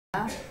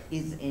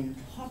is in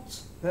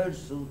hot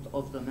pursuit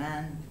of the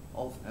man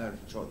of her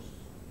choice.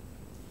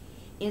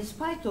 In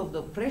spite of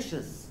the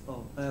pressures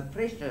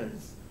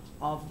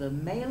of the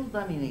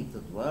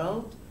male-dominated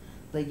world,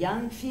 the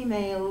young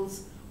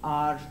females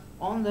are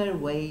on their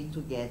way to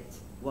get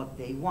what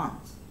they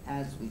want,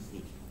 as we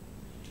see.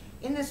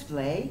 In this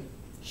play,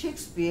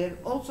 Shakespeare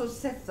also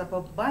sets up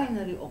a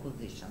binary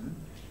opposition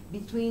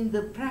between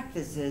the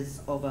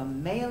practices of a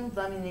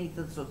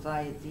male-dominated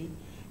society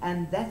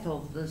and that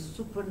of the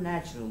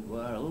supernatural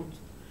world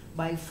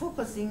by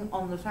focusing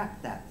on the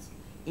fact that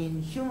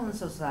in human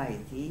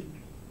society,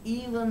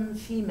 even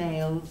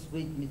females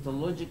with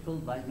mythological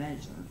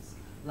dimensions,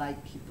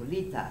 like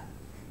Hippolyta,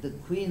 the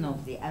queen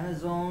of the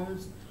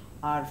Amazons,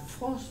 are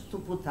forced to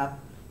put up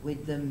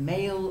with the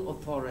male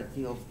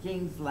authority of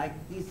kings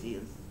like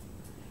Theseus,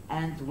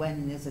 and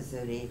when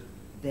necessary,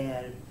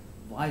 their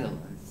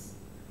violence.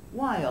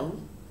 While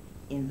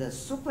in the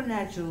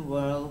supernatural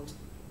world,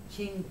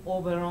 King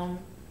Oberon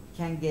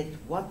can get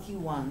what he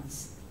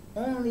wants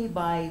only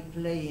by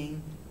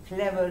playing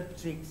clever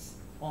tricks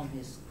on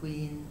his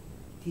queen,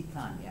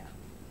 Titania.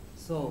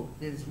 So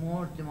there's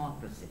more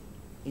democracy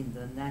in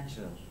the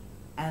natural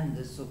and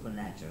the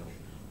supernatural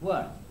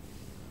world,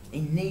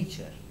 in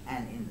nature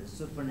and in the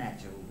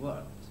supernatural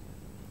world.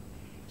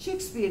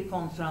 Shakespeare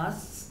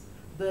contrasts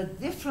the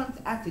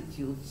different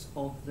attitudes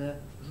of the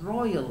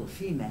royal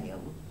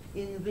female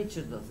in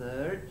Richard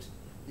III,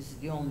 this is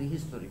the only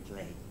history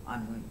play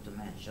I'm going to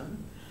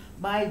mention,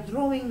 by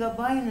drawing a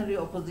binary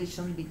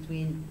opposition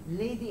between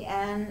Lady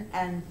Anne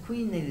and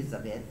Queen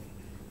Elizabeth,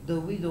 the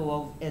widow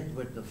of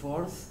Edward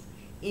IV,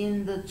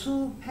 in the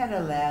two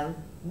parallel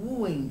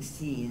wooing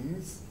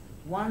scenes,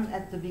 one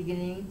at the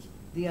beginning,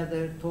 the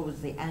other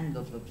towards the end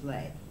of the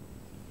play.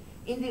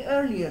 In the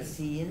earlier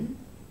scene,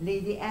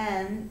 Lady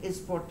Anne is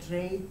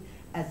portrayed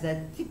as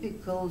a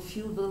typical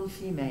feudal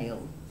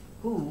female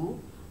who,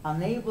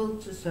 unable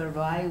to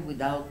survive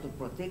without the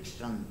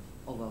protection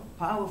of a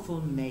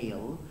powerful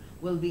male,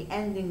 will be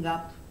ending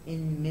up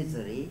in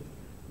misery,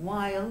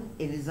 while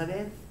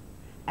Elizabeth,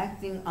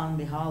 acting on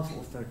behalf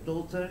of her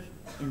daughter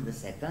in the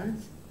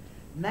second,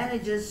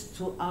 manages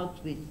to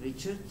outwit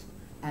Richard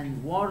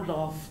and ward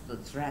off the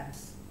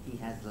traps he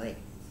has laid.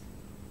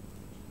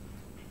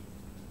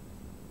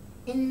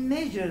 In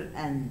Measure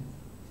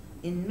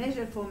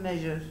for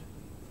Measure,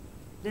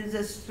 there is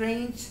a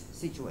strange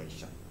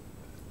situation.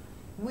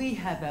 We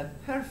have a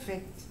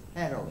perfect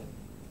heroine,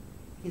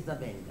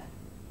 Isabella.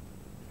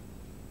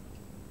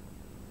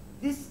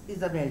 This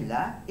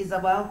Isabella is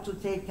about to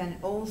take an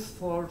oath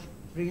for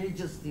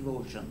religious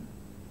devotion.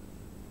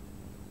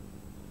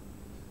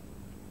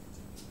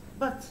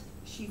 But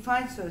she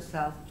finds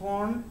herself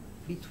torn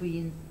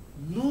between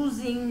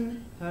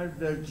losing her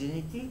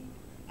virginity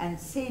and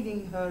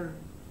saving her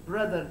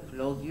brother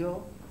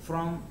Claudio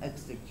from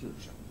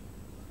execution.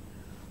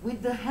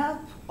 With the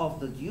help of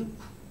the Duke,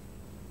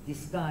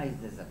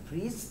 disguised as a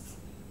priest,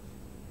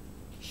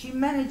 she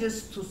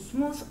manages to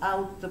smooth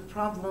out the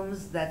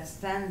problems that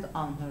stand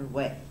on her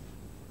way.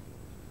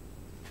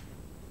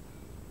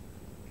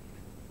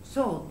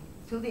 So,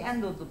 till the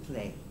end of the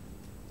play,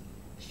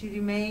 she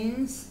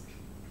remains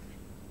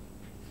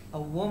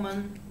a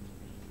woman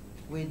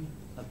with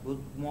a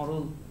good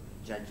moral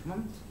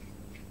judgment,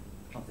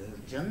 a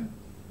virgin,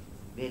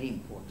 very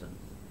important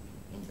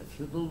in the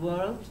feudal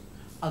world,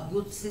 a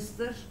good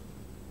sister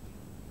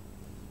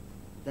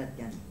that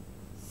can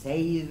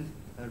save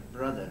her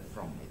brother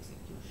from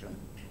execution,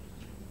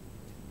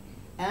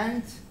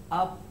 and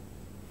a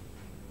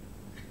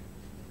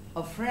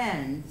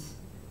friend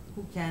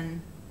who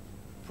can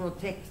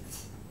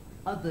protect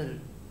other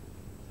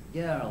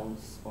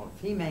girls or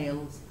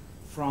females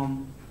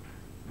from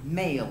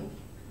male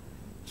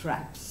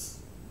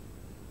traps.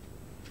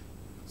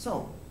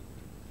 So,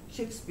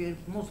 Shakespeare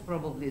most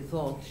probably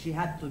thought she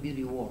had to be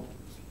rewarded.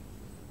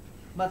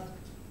 But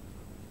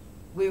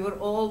we were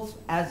all,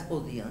 as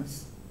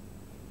audience,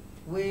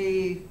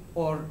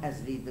 or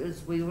as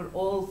leaders, we were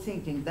all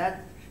thinking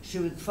that she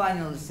would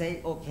finally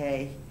say,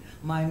 okay,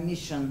 my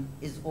mission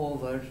is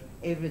over,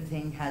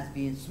 everything has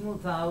been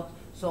smoothed out,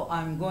 so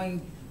I'm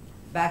going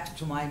back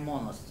to my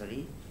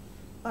monastery.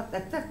 But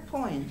at that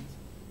point,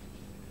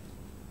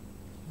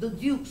 the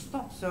Duke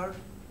stops her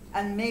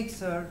and makes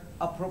her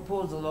a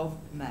proposal of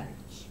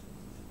marriage.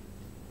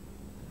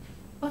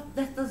 But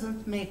that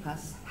doesn't make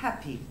us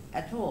happy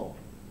at all.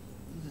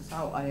 This is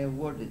how I have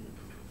worded it.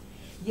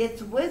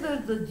 Yet whether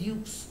the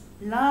Duke's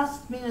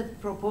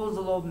last-minute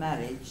proposal of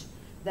marriage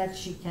that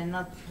she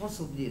cannot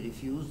possibly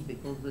refuse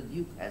because the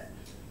Duke has,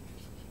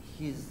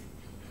 he's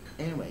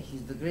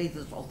the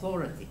greatest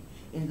authority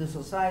in the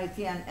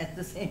society, and at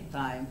the same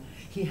time,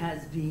 he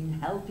has been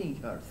helping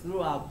her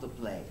throughout the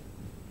play.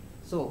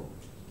 So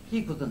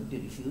he couldn't be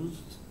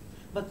refused.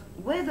 But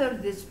whether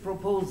this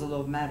proposal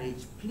of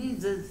marriage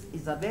pleases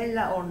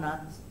Isabella or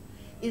not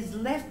is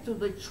left to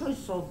the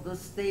choice of the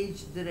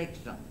stage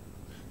direction,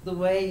 the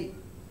way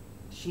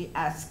he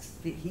asks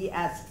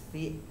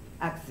the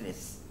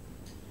actress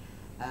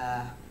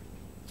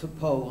to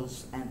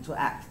pose and to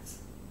act.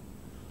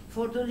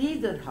 For the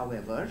reader,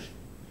 however,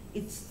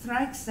 it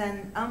strikes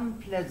an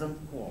unpleasant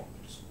chord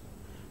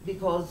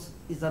because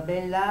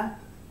Isabella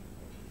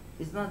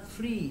is not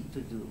free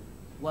to do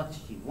what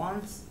she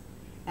wants,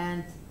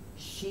 and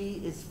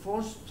she is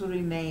forced to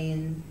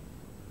remain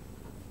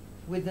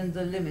within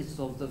the limits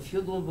of the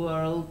feudal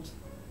world,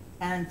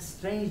 and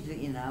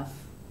strangely enough,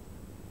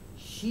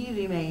 she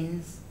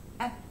remains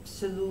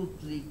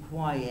absolutely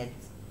quiet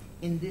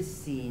in this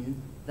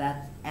scene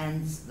that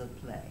ends the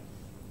play.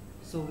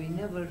 So we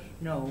never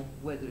know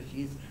whether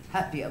she's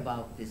happy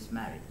about this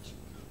marriage.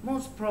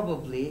 Most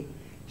probably,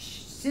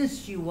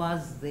 since she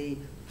was the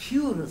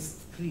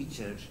purest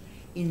creature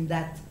in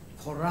that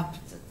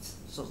corrupted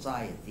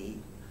society,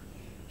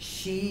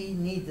 she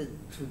needed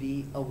to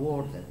be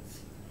awarded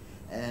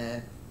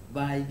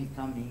by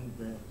becoming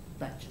the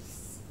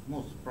Duchess,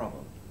 most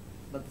probably.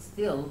 But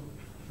still,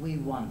 we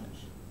wonder.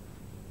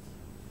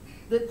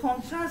 The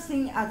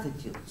contrasting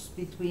attitudes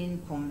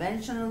between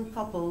conventional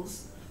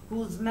couples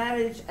whose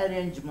marriage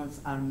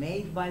arrangements are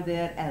made by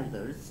their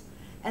elders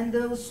and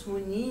those who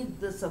need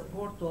the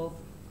support of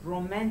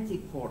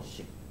romantic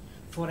courtship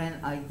for an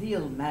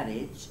ideal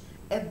marriage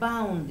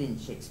abound in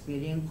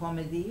Shakespearean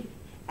comedy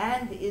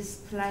and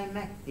is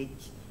climactic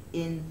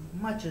in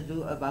Much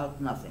Ado About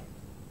Nothing.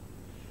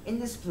 In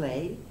this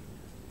play,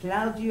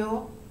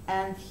 Claudio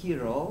and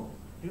Hero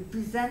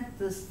represent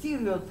the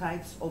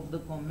stereotypes of the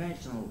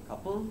conventional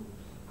couple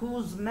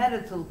whose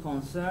marital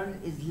concern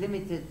is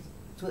limited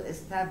to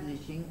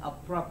establishing a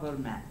proper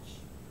match.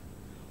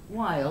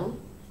 While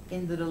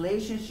in the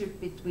relationship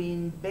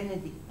between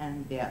Benedict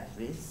and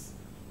Beatrice,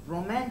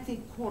 romantic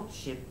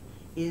courtship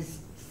is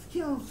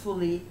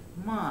skillfully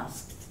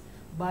masked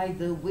by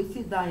the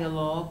witty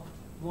dialogue,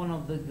 one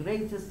of the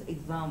greatest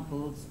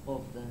examples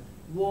of the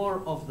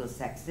war of the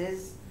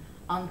sexes,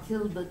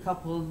 until the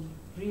couple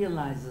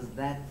realizes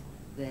that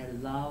their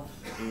love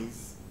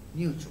is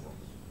mutual.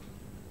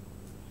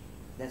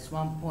 That's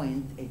one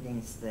point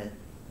against the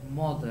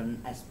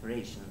modern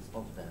aspirations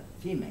of the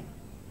female.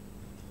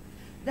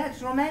 That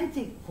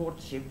romantic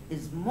courtship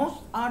is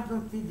most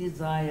ardently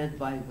desired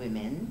by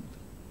women,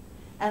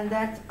 and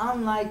that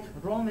unlike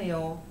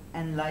Romeo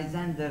and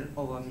Lysander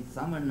of A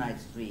Midsummer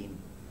Night's Dream,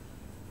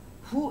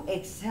 who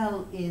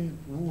excel in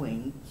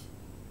wooing,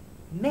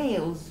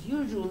 males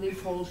usually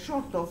fall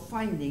short of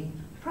finding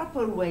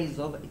proper ways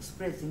of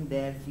expressing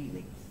their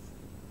feelings.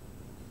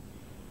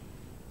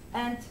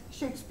 And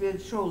Shakespeare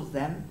shows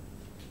them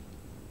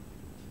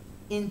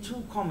in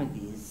two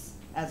comedies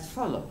as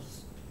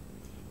follows.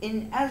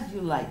 In As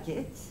You Like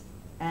It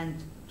and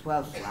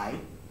Twelfth Night,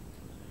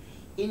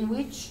 in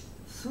which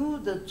through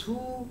the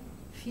two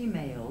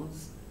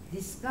females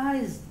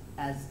disguised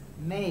as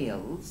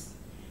males,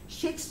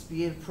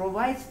 Shakespeare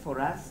provides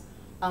for us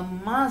a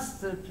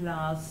master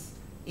class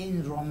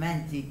in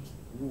romantic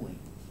wooing.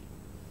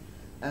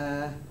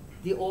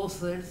 The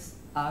authors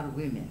are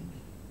women,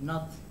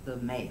 not the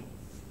males.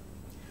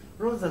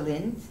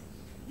 Rosalind,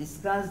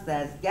 disguised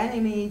as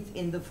Ganymede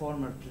in the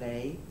former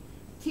play,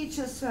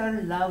 teaches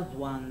her loved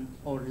one,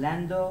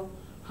 Orlando,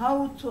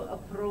 how to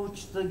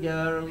approach the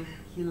girl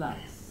he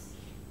loves.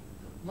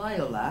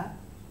 Viola,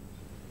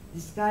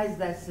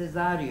 disguised as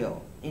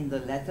Cesario in the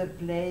latter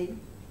play,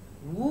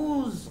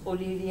 woos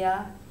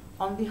Olivia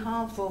on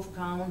behalf of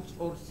Count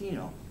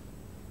Orsino.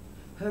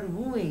 Her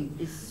wooing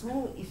is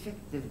so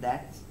effective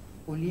that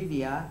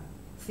Olivia,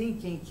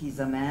 thinking he's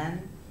a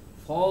man,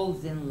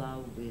 falls in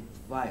love with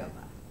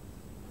Viola.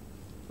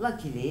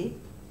 Luckily,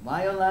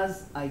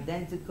 Viola's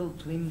identical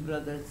twin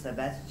brother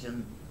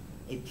Sebastian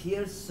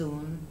appears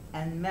soon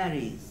and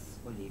marries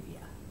Olivia.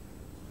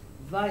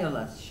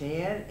 Viola's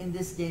share in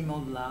this game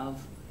of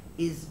love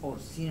is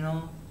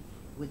Orsino,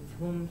 with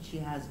whom she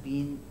has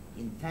been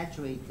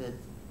infatuated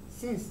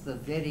since the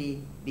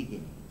very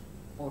beginning.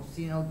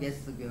 Orsino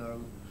gets the girl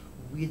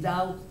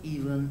without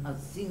even a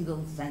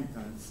single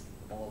sentence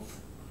of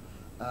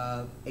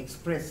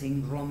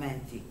expressing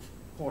romantic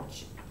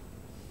courtship.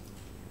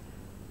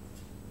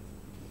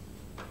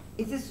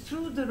 It is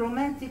through the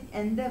romantic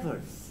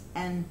endeavors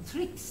and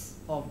tricks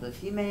of the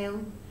female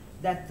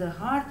that the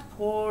hard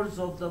cores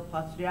of the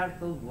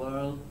patriarchal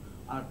world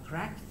are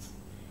cracked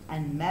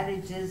and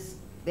marriages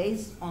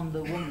based on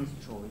the woman's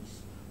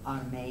choice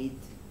are made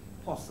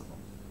possible.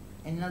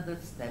 Another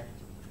step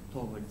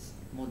towards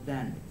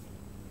modernity.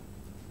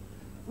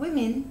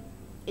 Women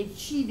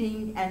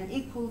achieving an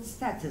equal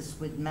status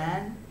with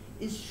man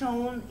is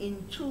shown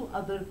in two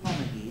other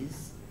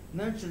comedies,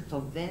 Merchant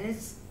of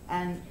Venice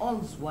and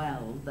All's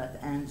Well That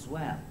Ends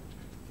Well.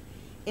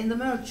 In The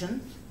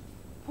Merchant,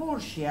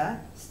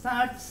 Portia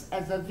starts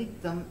as a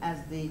victim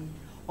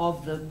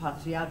of the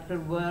patriarchal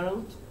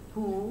world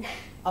who,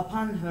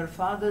 upon her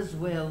father's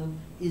will,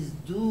 is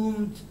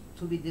doomed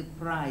to be the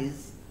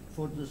prize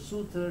for the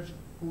suitor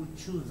who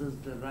chooses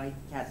the right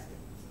casket.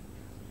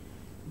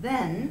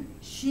 Then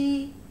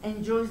she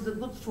enjoys the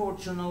good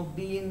fortune of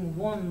being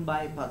won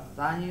by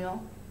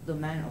Bassanio, the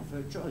man of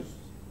her choice.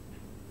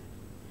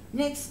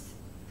 Next,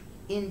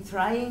 in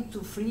trying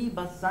to free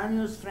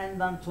Bassanio's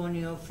friend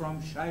Antonio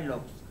from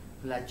Shylock's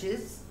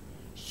clutches,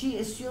 she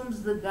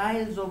assumes the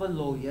guise of a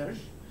lawyer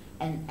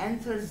and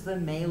enters the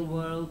male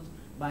world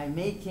by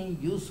making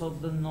use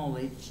of the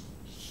knowledge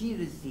she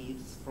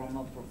receives from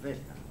a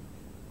professional.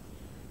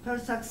 Her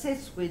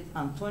success with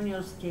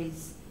Antonio's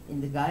case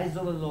in the guise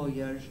of a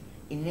lawyer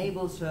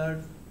enables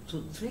her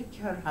to trick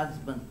her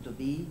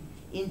husband-to-be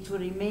into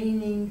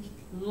remaining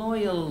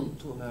loyal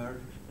to her,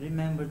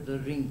 remember the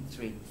ring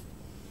trick,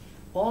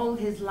 all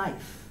his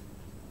life.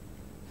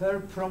 Her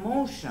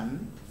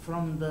promotion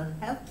from the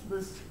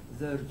helpless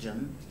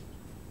virgin,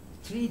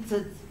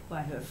 treated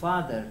by her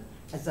father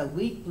as a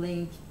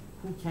weakling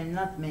who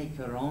cannot make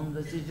her own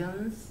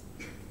decisions,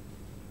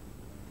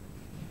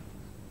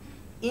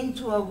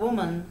 into a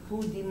woman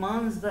who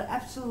demands the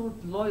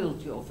absolute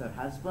loyalty of her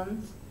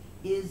husband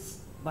is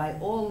by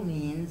all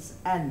means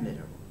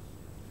admirable.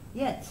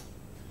 Yet,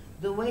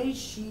 the way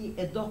she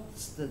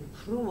adopts the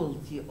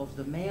cruelty of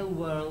the male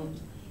world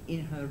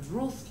in her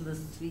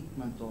ruthless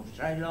treatment of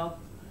Shylock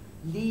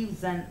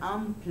leaves an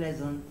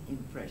unpleasant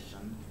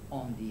impression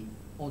on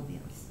the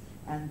audience.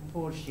 And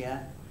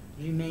Portia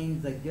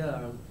remains a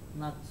girl,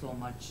 not so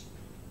much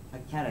a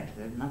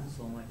character, not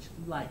so much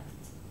liked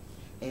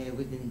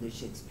within the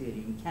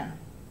Shakespearean canon.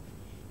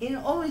 In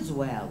All Is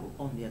Well,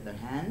 on the other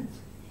hand,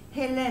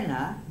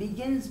 Helena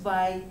begins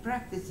by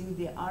practicing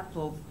the art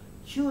of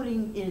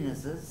curing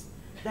illnesses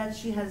that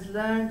she has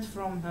learned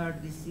from her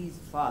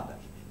deceased father.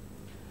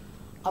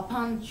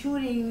 Upon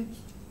curing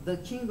the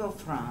King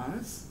of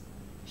France,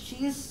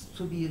 she is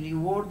to be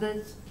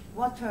rewarded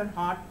what her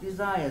heart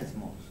desires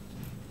most.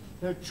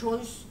 Her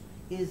choice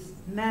is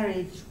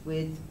marriage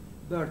with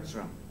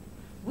Bertram,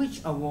 which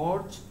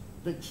award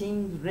the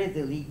king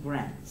readily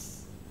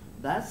grants.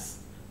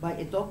 Thus, by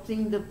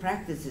adopting the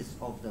practices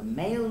of the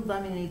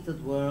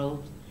male-dominated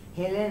world,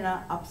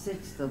 Helena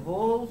upsets the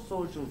whole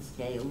social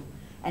scale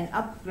and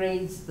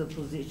upgrades the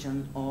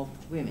position of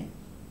women.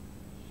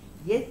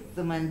 Yet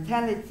the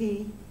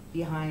mentality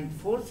behind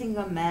forcing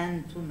a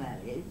man to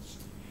marriage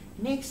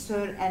makes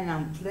her an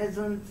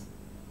unpleasant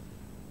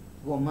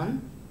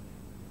woman,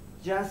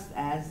 just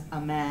as a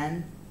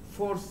man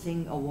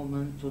forcing a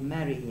woman to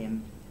marry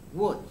him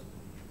would.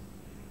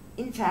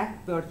 In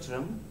fact,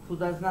 Bertram, who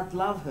does not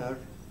love her,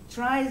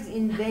 tries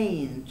in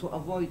vain to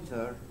avoid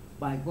her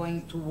by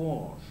going to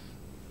war.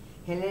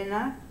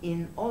 Helena,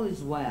 in All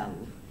Is Well,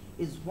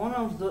 is one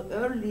of the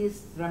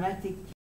earliest dramatic